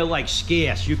they're like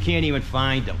scarce. You can't even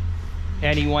find them.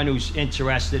 Anyone who's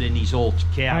interested in these old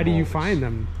cab How do you overs. find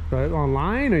them?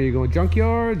 Online, or you go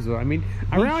junkyards? Or, I mean,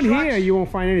 around here you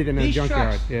won't find anything in a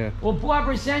junkyard. Yeah. Well, Bob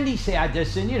Resendiz had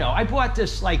this, and you know, I bought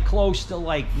this like close to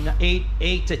like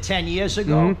 8 to 10 years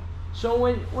ago.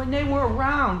 So when they were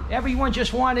around, everyone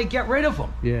just wanted to get rid of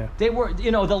them. Yeah. They were,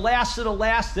 you know, the last of the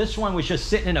last. This one was just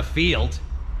sitting in a field,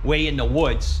 way in the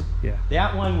woods. Yeah.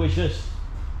 That one was just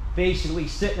basically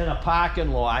sitting in a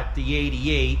parking lot, the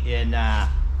 88, and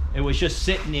it was just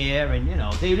sitting there, and you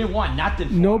know, they didn't want nothing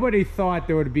for Nobody thought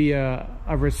there would be a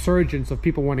resurgence of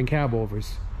people wanting cab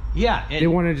overs. Yeah. They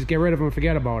want to just get rid of them and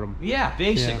forget about them. Yeah,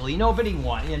 basically. Nobody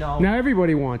wants, you know. Now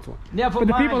everybody wants one. Never But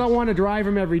mind. the people that want to drive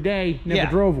them every day never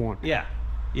drove one. Yeah.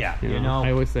 Yeah, you know.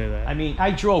 I always say that. I mean,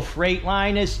 I drove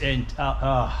Freightliners, and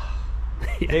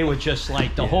they were just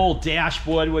like the whole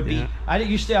dashboard would be. I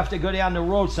used to have to go down the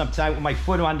road sometime with my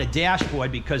foot on the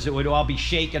dashboard because it would all be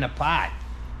shaken apart.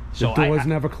 So the doors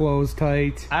never closed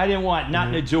tight. I didn't want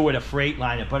nothing to do with a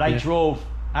Freightliner, but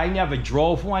I never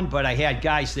drove one, but I had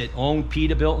guys that owned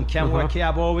Peterbilt and Kenworth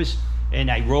cab overs,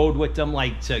 and I rode with them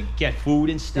like to get food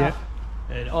and stuff.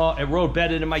 And it rode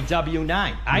better than my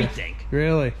W9, I think.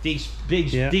 Really? These big,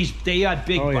 they are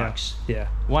big bucks. Yeah.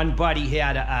 One buddy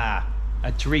had a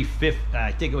 350,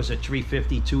 I think it was a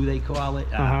 352 they call it,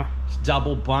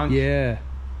 double bunk. Yeah.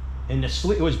 And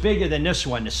it was bigger than this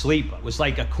one, the sleeper. It was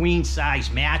like a queen size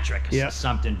mattress or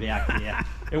something back there.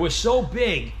 It was so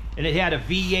big, and it had a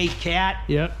V8 cat.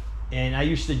 Yep. And I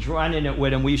used to run in it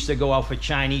with him. We used to go out for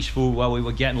Chinese food while we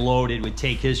were getting loaded. We'd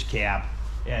take his cab.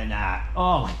 And,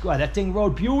 oh my God, that thing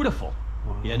rode beautiful,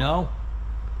 you know?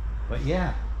 But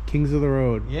yeah. Kings of the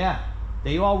road. Yeah.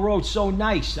 They all rode so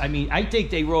nice. I mean, I think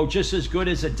they rode just as good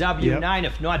as a W9,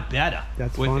 if not better.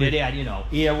 That's funny. It had, you know,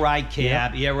 air ride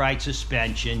cab, air ride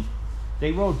suspension.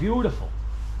 They rode beautiful.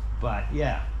 But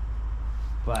yeah.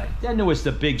 But then there was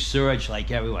the big surge, like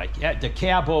everyone. The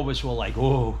cab overs were like,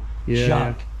 oh,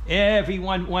 junk.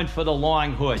 Everyone went for the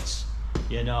long hoods,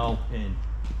 you know. And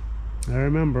I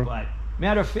remember. But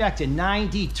matter of fact, in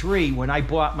 '93, when I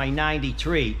bought my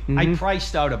 '93, I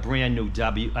priced out a brand new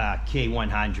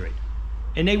K100.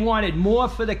 And they wanted more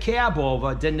for the cab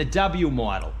over than the W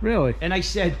model. Really? And I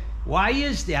said, why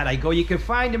is that? I go, you can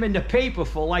find them in the paper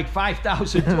for like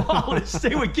 $5,000.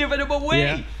 They were giving them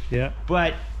away. Yeah.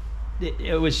 But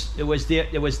it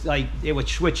was like they were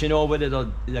switching over to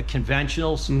the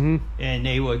conventionals, and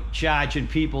they were charging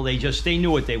people. They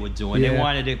knew what they were doing. They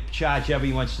wanted to charge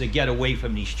everyone to get away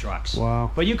from these trucks.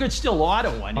 Wow. But you could still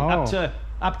order one.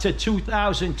 Up to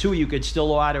 2002, you could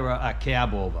still order a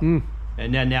cab over.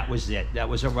 And then that was it. That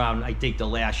was around, I think, the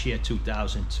last year,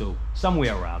 2002,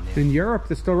 somewhere around there. In Europe,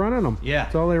 they're still running them. Yeah,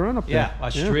 that's all they run up there. Yeah,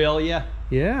 Australia.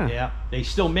 Yeah. They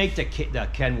still make the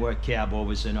Kenworth cab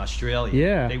overs in Australia.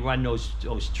 Yeah. They run those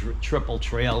triple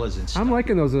trailers and stuff. I'm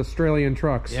liking those Australian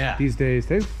trucks these days.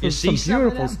 There's some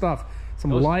beautiful stuff.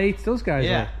 Some lights. Those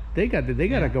guys they got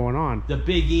it going on. The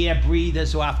big air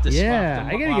breathers off the Yeah,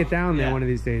 I gotta get down there one of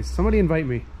these days. Somebody invite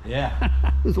me. Yeah.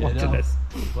 Who's watching this?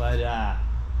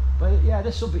 But yeah,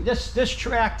 this will be this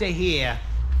tractor here.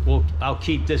 I'll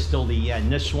keep this till the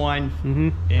end. This one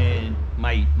and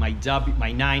my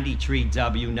 93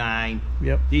 W9.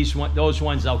 Yep. Those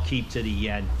ones I'll keep to the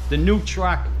end. The new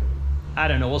truck, I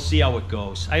don't know. We'll see how it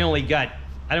goes. I don't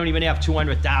even have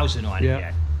 200,000 on it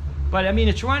yet. But I mean,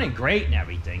 it's running great and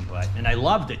everything. And I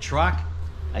love the truck.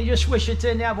 I just wish it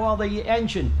didn't have all the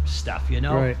engine stuff, you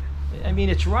know. Right. I mean,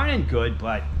 it's running good,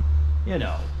 but you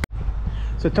know.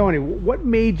 So Tony, what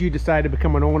made you decide to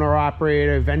become an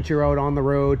owner-operator, venture out on the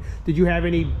road? Did you have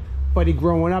anybody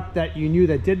growing up that you knew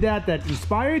that did that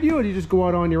inspired you, or did you just go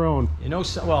out on your own? You know,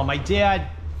 well, my dad,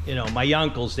 you know, my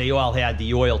uncles, they all had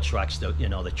the oil trucks,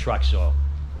 the trucks. So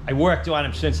I worked on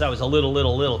them since I was a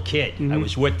little kid. I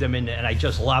was with them, and I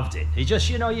just loved it. It just,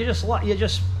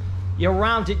 you're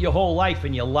around it your whole life,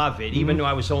 and you love it. Even though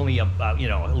I was only a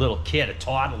little kid, a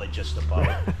toddler, just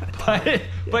about.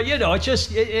 but you know, it's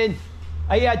just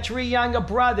I had 3 younger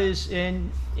brothers,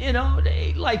 and you know,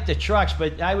 they liked the trucks,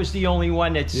 but I was the only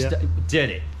one that did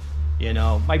it. You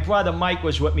know, my brother Mike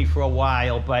was with me for a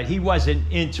while, but he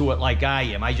wasn't into it like I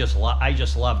am. I just loved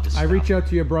the stuff. I reach out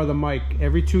to your brother Mike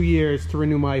every 2 years to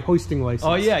renew my hoisting license.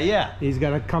 Oh yeah. He's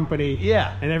got a company.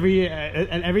 Yeah. And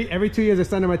every 2 years I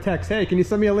send him a text. Hey, can you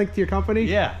send me a link to your company?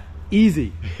 Yeah.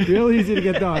 Easy, real easy to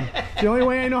get done. It's the only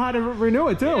way I know how to renew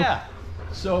it too. Yeah.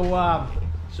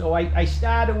 So I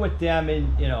started with them,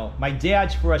 and you know, my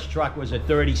dad's first truck was a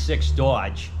 36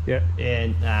 Dodge. Yeah.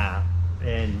 And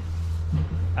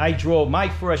I drove, my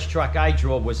first truck I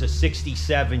drove was a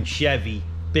 67 Chevy,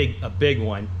 a big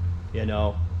one, you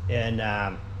know. And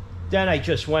then I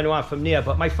just went on from there.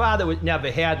 But my father never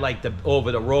had like the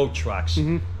over the road trucks.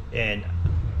 And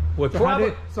what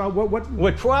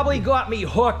probably got me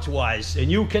hooked was,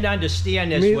 and you can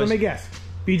understand this. Let me guess.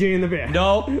 BJ in the van.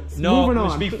 No, it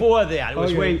was before that.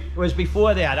 It was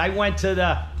before that. I went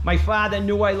to my father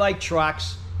knew I liked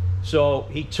trucks, so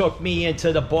he took me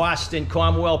into the Boston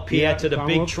Commonwealth Pier to the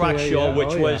big truck show,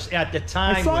 which was at the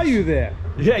time. I saw you there.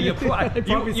 Yeah,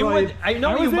 I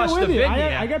know you must have been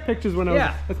there. I got pictures when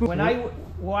I was. When I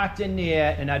walked in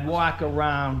there, and I'd walk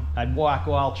around, I'd walk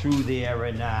all through there,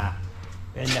 and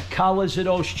and the colors of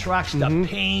those trucks, the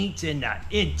paint and the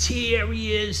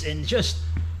interiors, and just,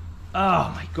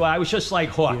 oh my God, I was just like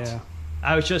hooked. Yeah.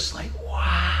 I was just like,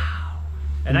 wow.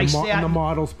 And I sat. And the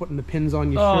models putting the pins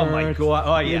on your Oh shirt. my God!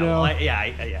 Oh yeah, you know?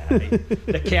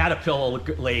 The Caterpillar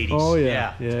ladies. Oh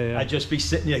yeah. I'd just be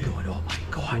sitting there going, "Oh my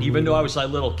God!" Even though I was a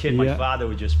little kid, my father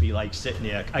would just be like sitting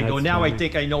there. I go, now funny. I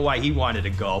think I know why he wanted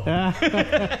to go.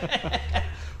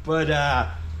 But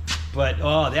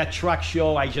oh, that truck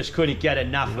show, I just couldn't get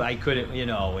enough. I couldn't,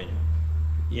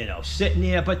 sitting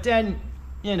there. But then,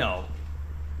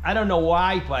 I don't know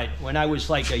why, but when I was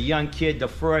like a young kid, the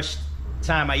first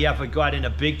time I ever got in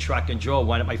a big truck and drove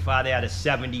one, my father had a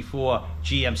 '74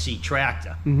 GMC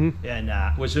tractor, and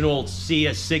it was an old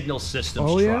Sears Signal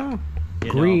Systems truck.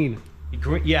 Green.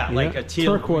 Like a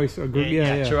teal, turquoise or green.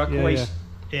 Turquoise.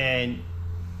 And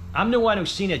I'm the one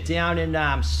who's seen it down in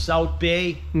South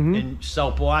Bay in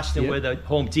South Boston, where the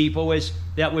Home Depot is.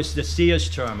 That was the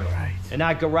Sears terminal, and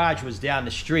our garage was down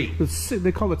the street.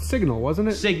 They called it Signal, wasn't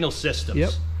it? Signal Systems. Yep.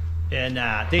 And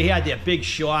they had their big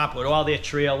shop with all their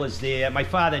trailers there. My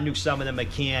father knew some of the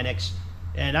mechanics.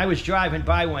 And I was driving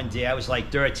by one day. I was like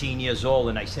 13 years old.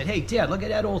 And I said, "Hey, Dad, look at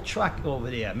that old truck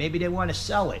over there. Maybe they want to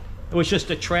sell it." It was just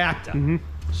a tractor.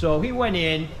 So he went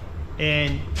in.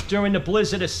 And during the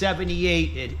blizzard of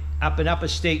 '78, up in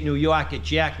upstate New York, it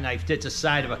jackknifed at the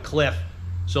side of a cliff.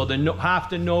 So half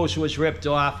the nose was ripped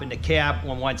off. And the cab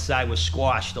on one side was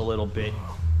squashed a little bit.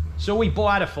 So we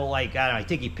bought it for like, I don't know, I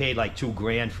think he paid like $2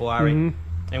 grand for it.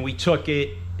 And we took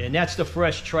it, and that's the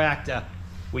first tractor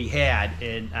we had.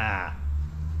 And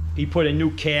he put a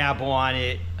new cab on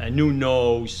it, a new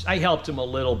nose. I helped him a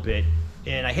little bit.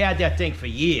 And I had that thing for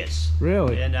years.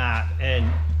 Really?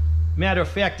 And matter of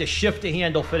fact, the shifter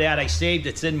handle for that, I saved.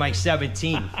 It's in my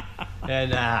 17.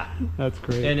 And that's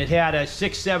great. And it had a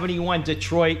 671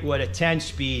 Detroit with a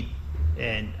 10-speed.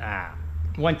 And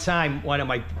one time, one of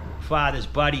my father's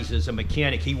buddies is a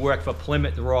mechanic. He worked for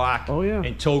Plymouth Rock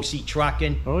and Tosi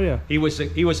Truckin. Oh yeah. He was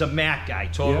a Mac guy,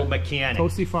 total mechanic.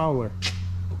 Tosi Fowler.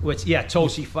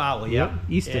 Tosi Fowler. Yeah.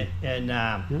 Easton. And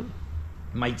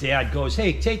my dad goes,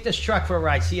 "Hey, take this truck for a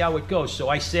ride. See how it goes." So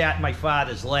I sat in my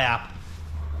father's lap,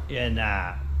 and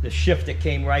the shifter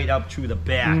came right up to the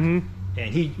back, and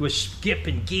he was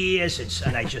skipping gears,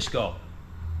 and I just go,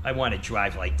 "I want to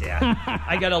drive like that.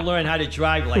 I got to learn how to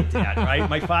drive like that," right?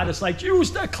 My father's like,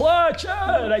 "Use the clutch."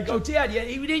 And I go, "Dad,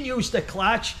 he didn't use the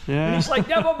clutch." And he's like,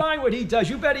 "Never mind what he does.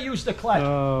 You better use the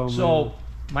clutch." So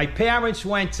my parents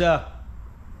went to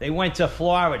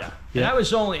Florida. And I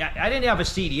was I didn't have a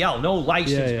CDL, no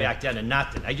license back then or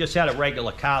nothing. I just had a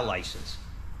regular car license.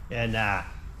 And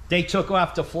they took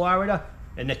off to Florida,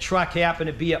 and the truck happened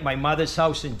to be at my mother's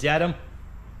house in Dedham.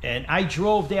 And I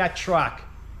drove that truck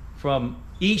from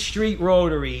East Street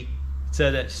Rotary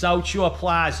to the South Shore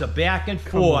Plaza, back and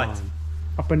forth,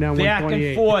 up and down back 128.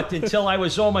 and forth until I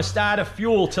was almost out of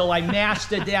fuel, till I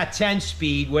mastered that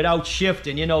 10-speed without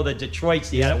shifting. You know, the Detroits,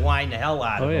 they had to wind the hell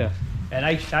out of them. And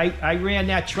I ran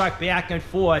that truck back and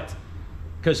forth,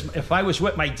 because if I was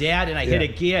with my dad and I hit a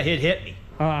gear, he'd hit me.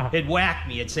 He'd whack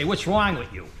me and say, "What's wrong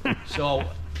with you?" So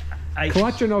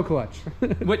clutch or no clutch?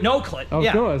 With no clutch. Of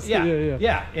course.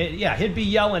 Yeah. He'd be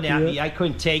yelling at me. I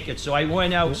couldn't take it, so I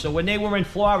went out. So when they were in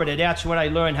Florida, that's when I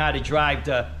learned how to drive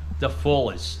the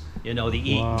Fullers, the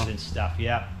Eatons and stuff.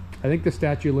 Yeah. I think the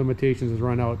statute of limitations has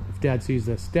run out. If Dad sees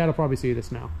this, Dad will probably see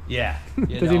this now. Yeah.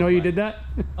 Does he know you did that?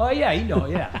 Oh yeah, he knows.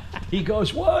 Yeah. He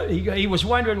goes, "What?" He was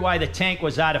wondering why the tank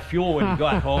was out of fuel when he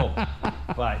got home.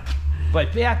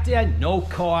 But back then, no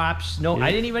cops,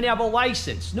 I didn't even have a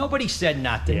license. Nobody said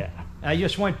nothing. Yeah. I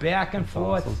just went back and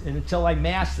forth until I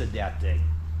mastered that thing.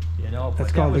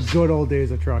 That's called the good old days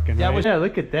of trucking, right? Yeah,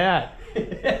 look at that.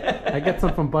 I got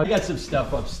some from Bud. I got some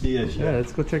stuff upstairs. Yeah,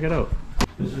 let's go check it out.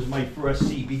 This is my first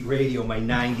CB radio, my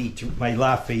 90, my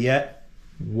Lafayette.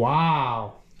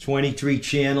 Wow. 23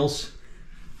 channels.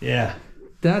 Yeah.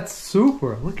 That's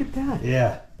super. Look at that.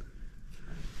 Yeah.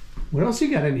 What else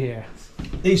you got in here?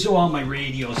 These are all my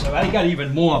radios. So I got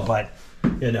even more, but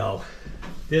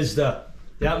there's that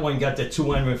one got the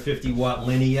 250 watt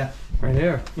linear. Right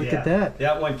here. Look at that.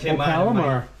 That one came out of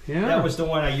my, that was the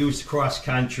one I used cross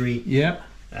country. Yep.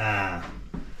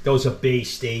 Those are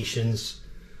base stations.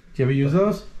 Did you ever use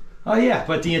those? Oh yeah,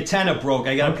 but the antenna broke.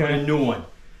 I got to put a new one.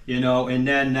 And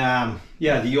then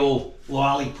the old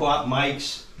lollipop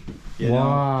mics.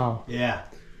 Wow. Yeah.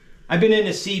 I've been in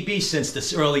the CB since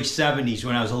the early 70s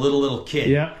when I was a little kid.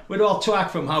 Yeah. We'd all talk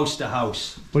from house to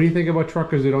house. What do you think about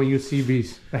truckers that don't use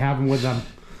CBs? They have them with them.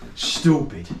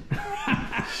 Stupid.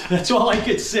 That's all I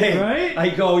could say. Right? I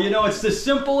go, it's the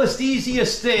simplest,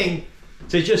 easiest thing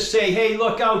to just say, hey,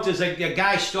 look out, there's a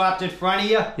guy stopped in front of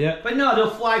you. Yeah. But no, they'll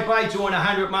fly by doing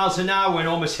 100 miles an hour and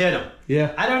almost hit them.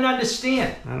 Yeah. I don't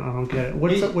understand. I don't get it.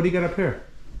 What do you got up here?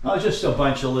 Oh, just a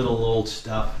bunch of little old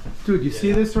stuff. Dude, you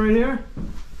see this right here?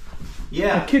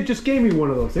 Yeah. A kid just gave me one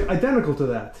of those. They're identical to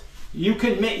that. You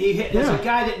can make, there's a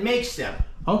guy that makes them.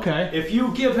 Okay. If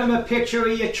you give him a picture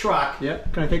of your truck. Yeah.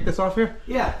 Can I take this off here?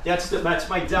 Yeah, that's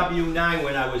my W9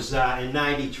 when I was in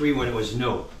 '93 when it was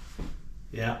new.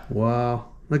 Yeah. Wow.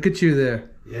 Look at you there.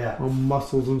 Yeah. All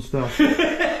muscles and stuff. We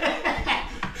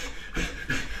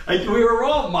were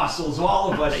all muscles,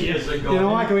 all of us years ago. You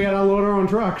know why? We got to unload our own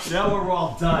trucks. Now we're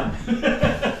all done.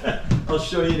 I'll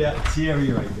show you that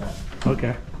interior I got.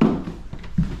 Okay.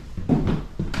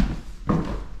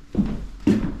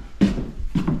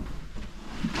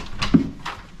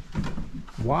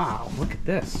 Wow, look at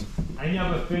this. I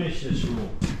never finished this room.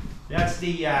 That's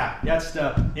the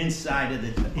inside of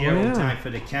the aero time for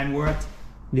the Kenworth.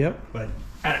 Yep. But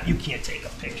you can't take a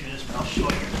picture of this, but I'll show you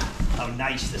how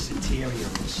nice this interior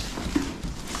is.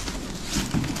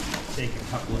 Take a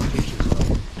couple of pictures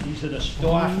of it. These are the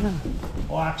stock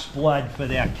ox blood for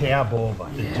that cab over.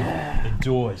 The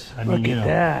doors. I mean, look at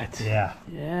that. Yeah.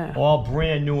 Yeah. All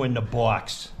brand new in the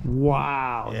box.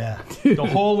 Wow. Yeah. The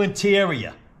whole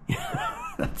interior.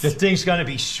 The thing's gonna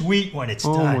be sweet when it's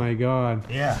done. Oh my God.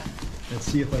 Yeah. Let's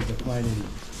see if I can find any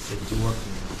the door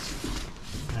panels.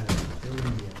 I don't know. They're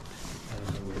in here. I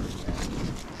don't know where they're at.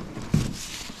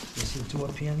 Is this a door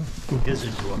panel? Here's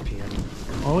a door panel.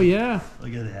 Oh yeah.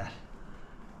 Look at that.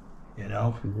 You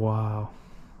know? Wow.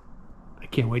 I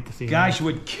can't wait to see Guys that.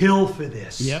 would kill for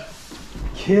this. Yep.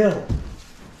 Kill.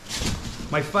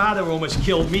 My father almost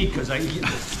killed me because I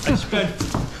spent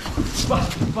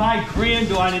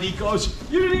 $5,000 on it. He goes,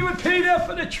 you didn't even pay that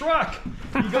for the truck.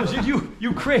 He goes,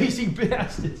 you crazy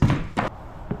bastard.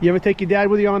 You ever take your dad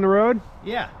with you on the road?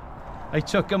 Yeah. I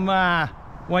took him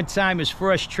one time, his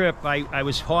first trip. I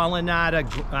was hauling out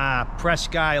a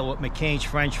Presque Isle with McCain's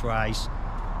French fries.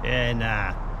 And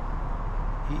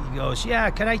he goes, yeah,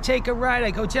 can I take a ride?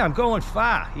 I go, yeah, I'm going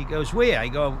far. He goes, where? I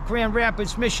go, Grand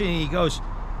Rapids, Michigan. He goes,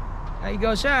 all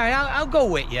right, I'll go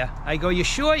with you. I go, you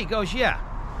sure? He goes, yeah.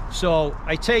 So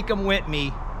I take him with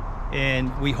me,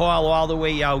 and we haul all the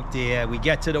way out there. We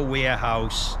get to the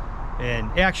warehouse, and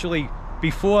actually,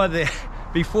 before that,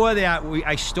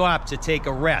 I stopped to take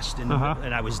a rest, and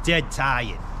I was dead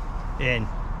tired. And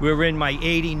we were in my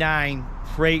 '89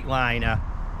 Freightliner,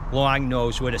 long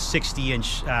nose with a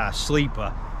 60-inch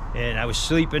sleeper, and I was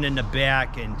sleeping in the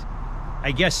back, and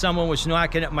I guess someone was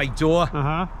knocking at my door,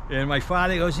 and my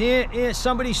father goes, yeah,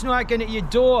 somebody's knocking at your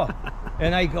door.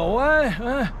 And I go,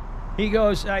 what? He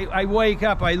goes, I wake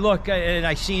up, I look, and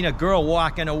I seen a girl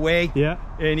walking away. Yeah.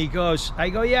 And he goes, I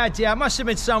go, yeah, Dad, must have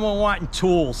been someone wanting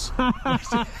tools.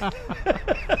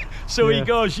 So he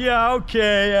goes, yeah,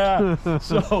 okay.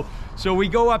 So we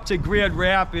go up to Grand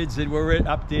Rapids, and we're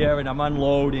up there, and I'm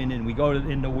unloading, and we go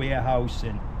in the warehouse,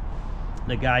 and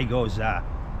the guy goes,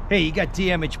 hey, you got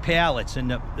damaged pallets,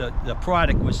 and the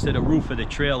product was to the roof of the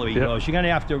trailer. He goes, you're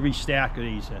gonna have to restack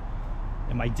these.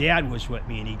 And my dad was with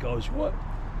me, and he goes, what?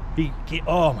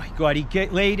 Oh my God, he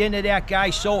laid into that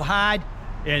guy so hard,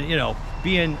 and you know,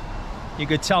 you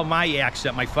could tell my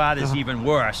accent, my father's even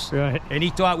worse. Right. And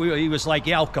he thought he was like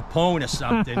Al Capone or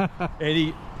something.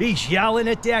 And he's yelling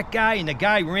at that guy, and the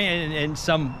guy ran, and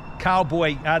some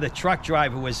cowboy, the truck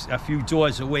driver was a few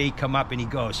doors away. He come up and he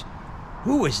goes,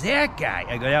 who was that guy?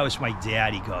 I go, that was my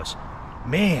dad. He goes,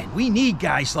 man, we need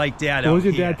guys like that. What was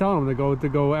your dad telling him to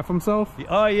go F himself?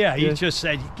 Oh yeah, he just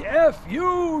said, F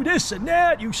you, this and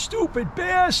that, you stupid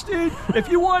bastard. If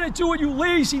you want to do it, you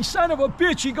lazy son of a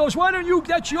bitch. He goes, why don't you,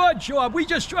 that's your job. We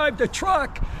just drive the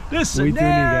truck, this and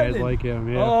that. We do need guys like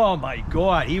him, yeah. Oh my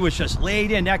God, he was just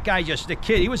laid in. That guy just, the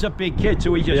kid, he was a big kid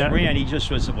too. He just ran, he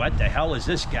just was, what the hell is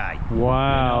this guy?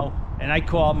 Wow. You know? And I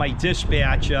called my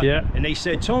dispatcher, and they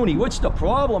said, Tony, what's the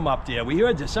problem up there? We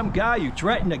heard that some guy, you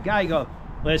threatened a guy. Go,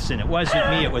 listen, it wasn't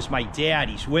me, it was my dad.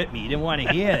 He's with me. He didn't want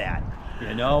to hear that,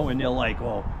 you know? And they're like,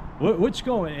 well, what's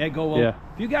going on? I go, well,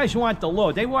 if you guys want the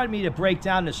load, they wanted me to break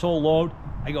down this whole load.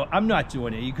 I go, I'm not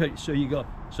doing it. You could, so you go,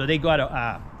 so they got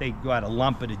a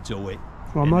lumper to do it.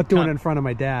 Well, I'm not doing it in front of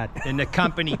my dad. And the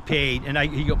company paid, and I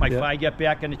get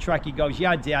back in the truck, he goes,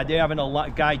 yeah, Dad, they're having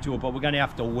a guy do it, but we're going to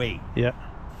have to wait. Yeah.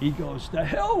 He goes, the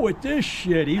hell with this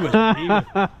shit. He was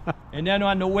and then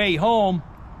on the way home,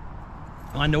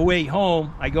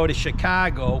 I go to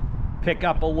Chicago, pick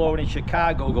up a load in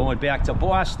Chicago, going back to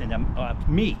Boston.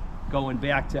 Me going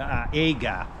back to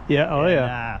Agar.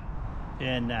 Yeah.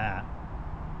 And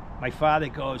my father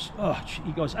goes,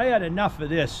 he goes, I had enough of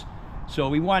this. So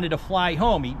we wanted to fly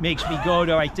home. He makes me go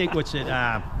to, I think, what's it,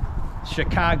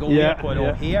 Chicago Yeah, Airport, yeah.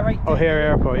 O'Hare, I think. O'Hare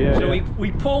Airport, yeah. So yeah.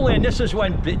 we pull in. This is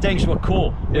when things were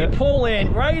cool. Yeah. We pull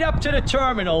in right up to the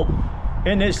terminal,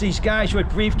 and there's these guys with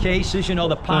briefcases, you know,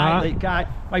 the pilot guy.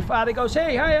 My father goes,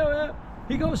 hey, hi.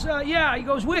 He goes, yeah. He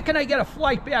goes, where can I get a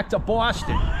flight back to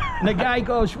Boston? And the guy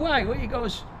goes, why? He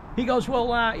goes,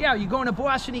 well, yeah, you going to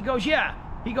Boston? He goes, yeah.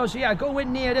 He goes, yeah, go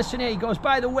in there, this and that. He goes,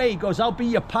 by the way, he goes, I'll be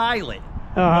your pilot.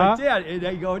 Like that. And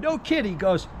I go, no kid. He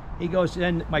goes,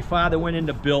 then my father went in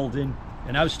the building,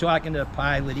 and I was talking to the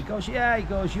pilot. He goes, yeah. He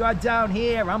goes, you're down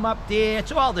here, I'm up there.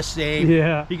 It's all the same.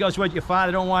 Yeah. He goes, what, your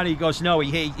father don't want it? He goes, no,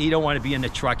 he don't want to be in the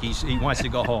truck. He wants to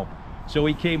go home. So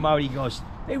he came out. He goes,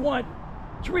 they want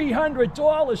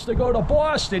 $300 to go to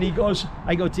Boston. He goes,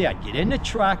 I go, Dad, get in the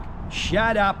truck.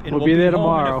 Shut up, and we'll be there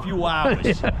tomorrow. In a few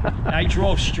hours. I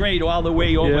drove straight all the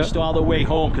way, almost all the way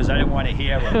home, because I didn't want to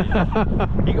hear him. You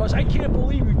know? He goes, I can't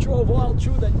believe you drove all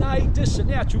through the night, this and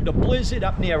that, through the blizzard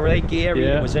up near Lake Erie.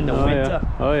 It was in the winter.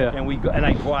 Yeah. Oh yeah. And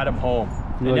I brought him home.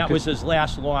 And that was his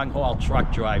last long haul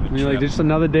truck driving trip. Like, just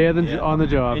another day on the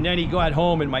job. And then he got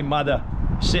home, and my mother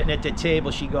sitting at the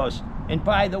table, she goes, and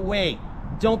by the way,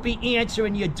 don't be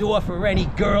answering your door for any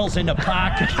girls in the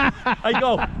pocket. I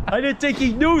go, I didn't think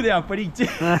he knew that, but he did.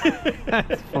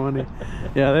 That's funny.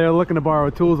 Yeah, they were looking to borrow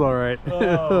tools, all right.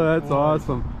 Oh, that's boy.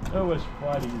 awesome. That was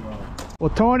funny, though. Well,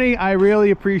 Tony, I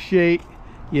really appreciate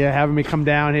you having me come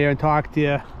down here and talk to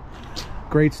you.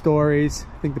 Great stories.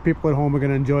 I think the people at home are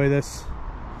going to enjoy this.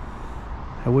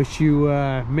 I wish you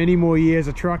many more years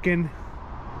of trucking.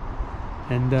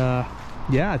 And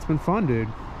yeah, it's been fun, dude.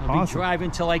 I'll be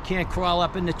driving till I can't crawl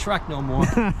up in the truck no more.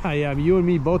 Yeah, you and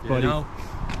me both, buddy. You know?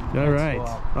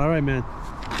 All right, man.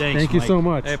 Thanks, Thank you Mike. so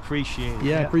much. I appreciate it.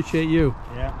 Yeah, I appreciate you.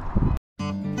 Yeah.